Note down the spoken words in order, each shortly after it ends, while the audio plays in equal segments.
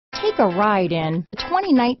Take a ride in the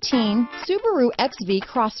 2019 Subaru XV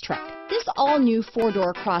Crosstrek. This all-new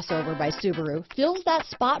four-door crossover by Subaru fills that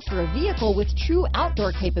spot for a vehicle with true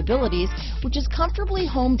outdoor capabilities, which is comfortably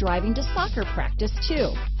home driving to soccer practice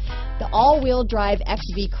too. The all-wheel drive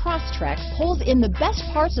XV Crosstrek pulls in the best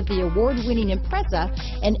parts of the award-winning Impreza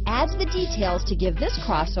and adds the details to give this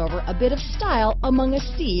crossover a bit of style among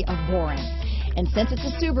a sea of boring. And since it's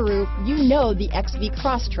a Subaru, you know the XV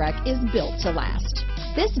Crosstrek is built to last.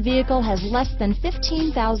 This vehicle has less than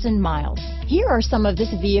 15,000 miles. Here are some of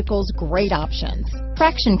this vehicle's great options: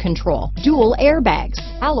 traction control, dual airbags,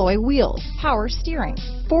 alloy wheels, power steering,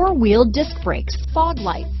 four-wheel disc brakes, fog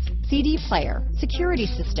lights, CD player, security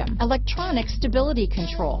system, electronic stability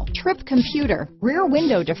control, trip computer, rear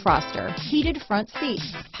window defroster, heated front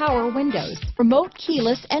seats, power windows, remote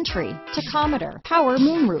keyless entry, tachometer, power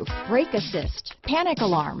moonroof, brake assist, panic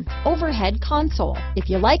alarm, overhead console. If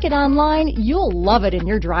you like it online, you'll love it in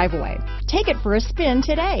your driveway. Take it for a spin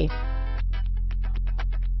today.